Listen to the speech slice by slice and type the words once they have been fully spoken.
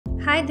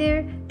Hi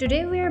there,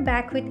 today we are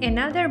back with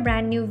another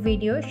brand new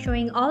video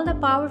showing all the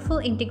powerful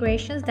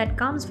integrations that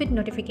comes with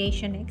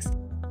NotificationX.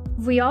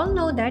 We all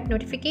know that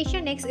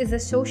NotificationX is a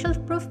social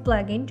proof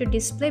plugin to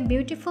display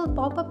beautiful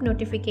pop-up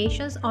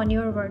notifications on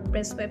your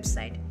WordPress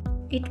website.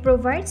 It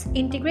provides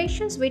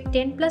integrations with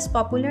 10 plus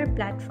popular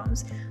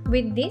platforms.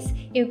 With this,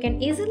 you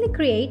can easily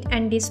create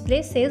and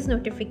display sales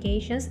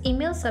notifications,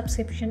 email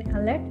subscription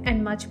alert,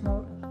 and much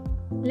more.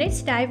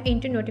 Let's dive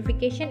into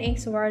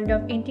NotificationX world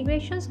of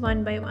integrations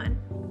one by one.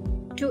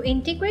 To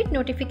integrate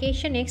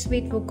NotificationX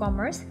with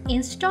WooCommerce,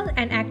 install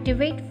and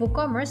activate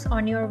WooCommerce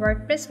on your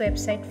WordPress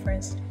website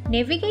first.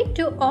 Navigate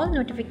to All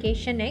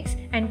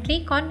NotificationX and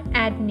click on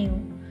Add New.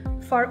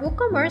 For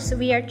WooCommerce,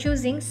 we are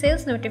choosing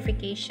Sales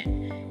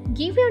Notification.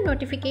 Give your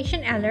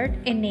notification alert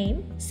a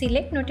name,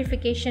 select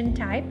notification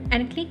type,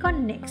 and click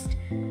on Next.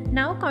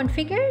 Now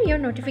configure your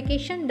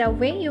notification the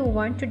way you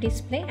want to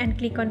display and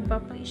click on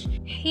Publish.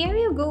 Here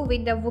you go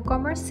with the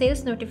WooCommerce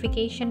sales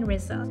notification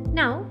result.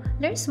 Now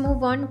let's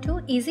move on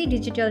to Easy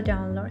Digital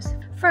Downloads.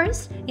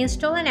 First,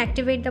 install and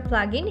activate the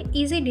plugin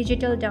Easy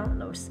Digital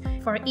Downloads.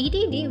 For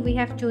EDD, we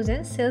have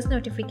chosen sales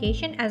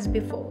notification as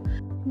before.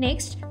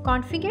 Next,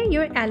 configure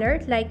your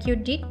alert like you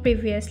did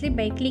previously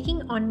by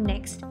clicking on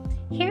Next.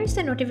 Here's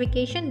the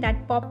notification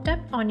that popped up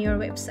on your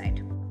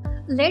website.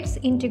 Let's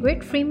integrate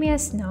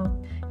Freemius now.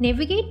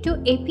 Navigate to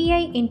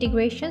API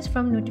integrations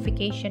from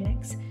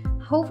NotificationX.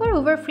 Hover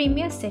over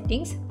Freemius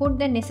settings, put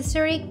the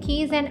necessary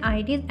keys and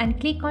IDs and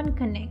click on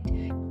Connect.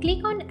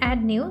 Click on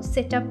Add New,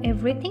 set up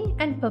everything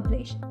and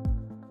publish.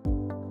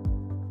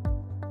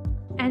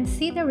 And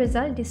see the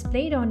result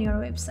displayed on your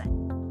website.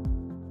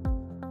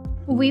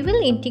 We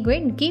will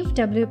integrate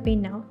GiveWP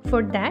now.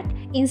 For that,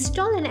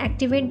 install and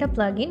activate the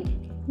plugin.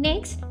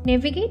 Next,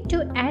 navigate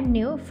to Add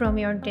New from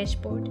your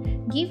dashboard.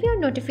 Give your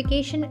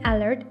notification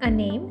alert a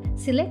name,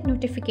 select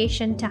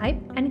notification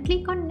type, and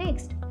click on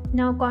Next.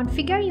 Now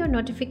configure your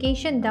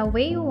notification the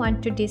way you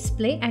want to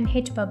display and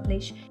hit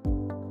Publish.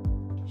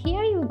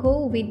 Here you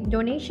go with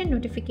Donation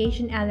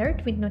Notification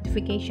Alert with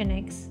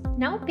NotificationX.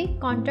 Now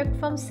pick Contact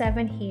Form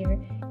 7 here.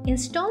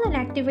 Install and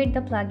activate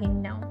the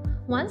plugin now.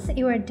 Once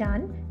you are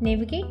done,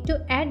 navigate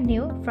to Add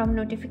New from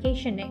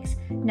NotificationX.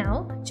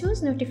 Now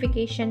choose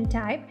notification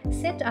type,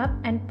 set up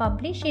and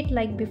publish it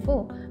like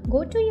before.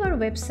 Go to your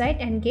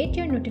website and get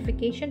your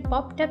notification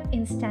popped up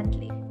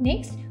instantly.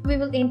 Next, we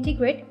will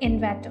integrate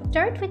Envato.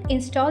 Start with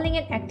installing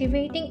and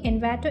activating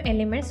Envato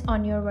elements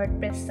on your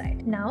WordPress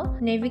site. Now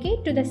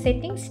navigate to the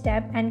Settings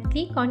tab and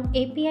click on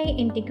API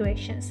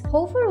Integrations.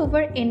 Hover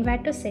over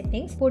Envato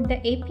settings, put the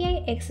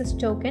API access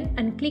token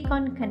and click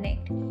on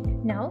Connect.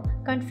 Now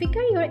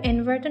configure your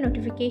Envato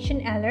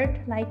notification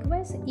alert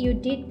likewise you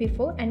did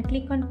before and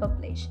click on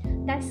Publish.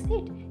 That's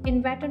it.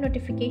 Envato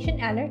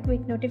notification alert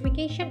with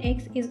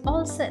NotificationX is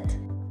all set.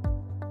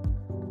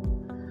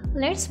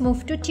 Let's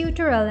move to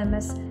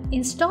TutorLMS.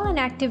 Install and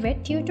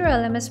activate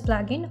TutorLMS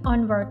plugin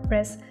on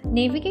WordPress.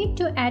 Navigate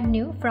to Add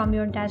New from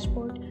your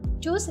dashboard.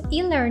 Choose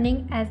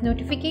e-learning as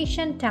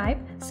notification type,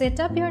 set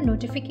up your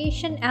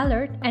notification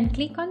alert and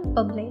click on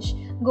Publish.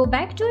 Go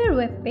back to your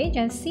web page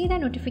and see the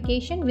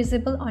notification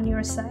visible on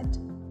your site.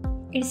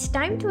 It's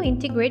time to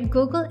integrate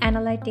Google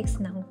Analytics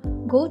now.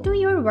 Go to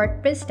your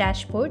WordPress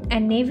dashboard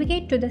and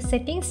navigate to the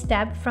Settings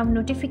tab from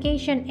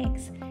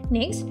NotificationX.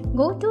 Next,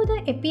 go to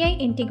the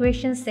API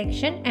Integration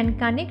section and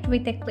connect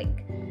with a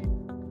click.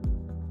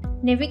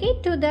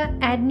 Navigate to the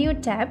Add New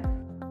tab.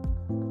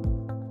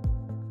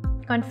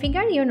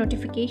 Configure your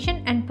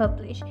notification and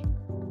publish.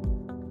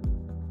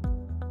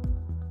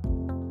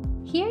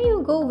 Here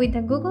you go with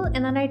the Google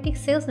Analytics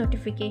sales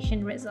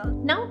notification result.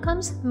 Now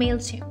comes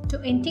MailChimp.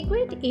 To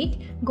integrate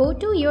it, go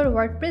to your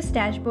WordPress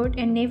dashboard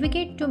and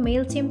navigate to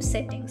MailChimp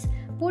settings.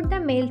 Put the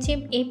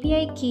MailChimp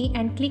API key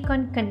and click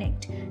on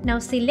Connect. Now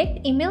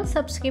select email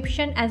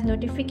subscription as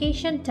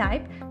notification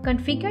type,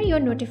 configure your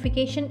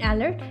notification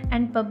alert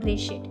and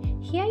publish it.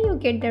 Here you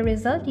get the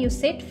result you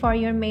set for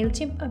your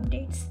MailChimp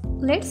updates.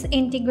 Let's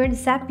integrate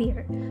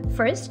Zapier.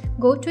 First,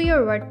 go to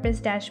your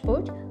WordPress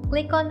dashboard,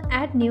 click on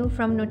Add New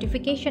from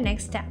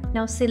NotificationX tab.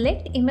 Now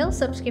select email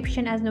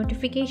subscription as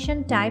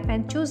notification type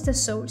and choose the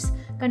source.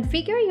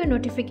 Configure your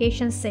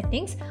notification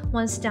settings.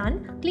 Once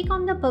done, click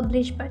on the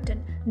Publish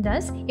button.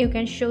 Thus, you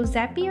can show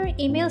Zapier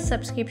email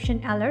subscription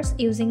alerts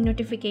using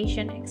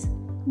NotificationX.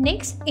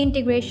 Next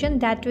integration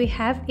that we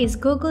have is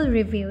Google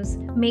Reviews.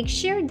 Make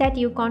sure that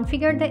you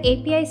configure the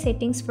API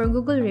settings for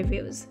Google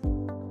Reviews.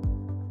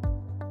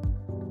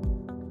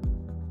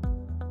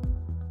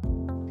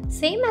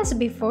 Same as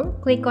before,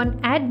 click on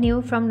Add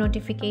New from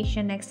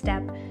NotificationX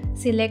tab.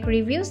 Select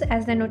Reviews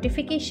as the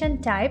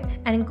notification type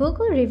and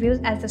Google Reviews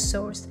as the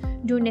source.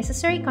 Do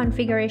necessary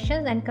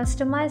configurations and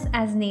customize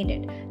as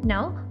needed.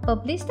 Now,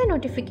 publish the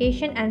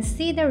notification and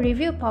see the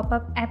review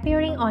pop-up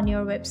appearing on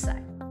your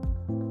website.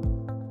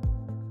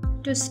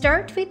 To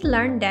start with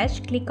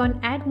LearnDash, click on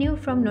Add New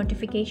from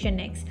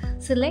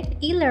NotificationX.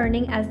 Select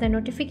e-learning as the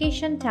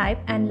notification type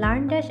and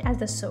LearnDash as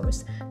the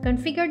source.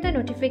 Configure the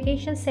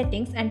notification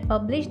settings and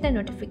publish the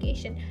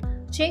notification.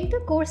 Check the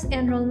course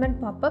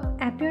enrollment pop-up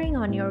appearing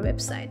on your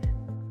website.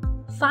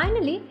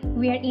 Finally,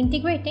 we are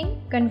integrating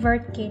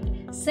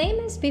ConvertKit. Same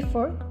as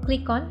before,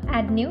 click on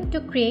Add New to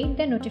create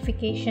the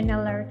notification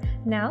alert.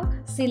 Now,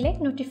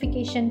 select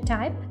notification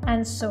type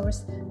and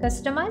source.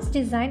 Customize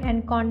design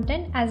and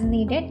content as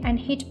needed and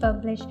hit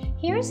Publish.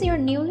 Here's your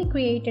newly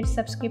created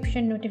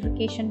subscription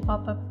notification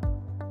pop-up.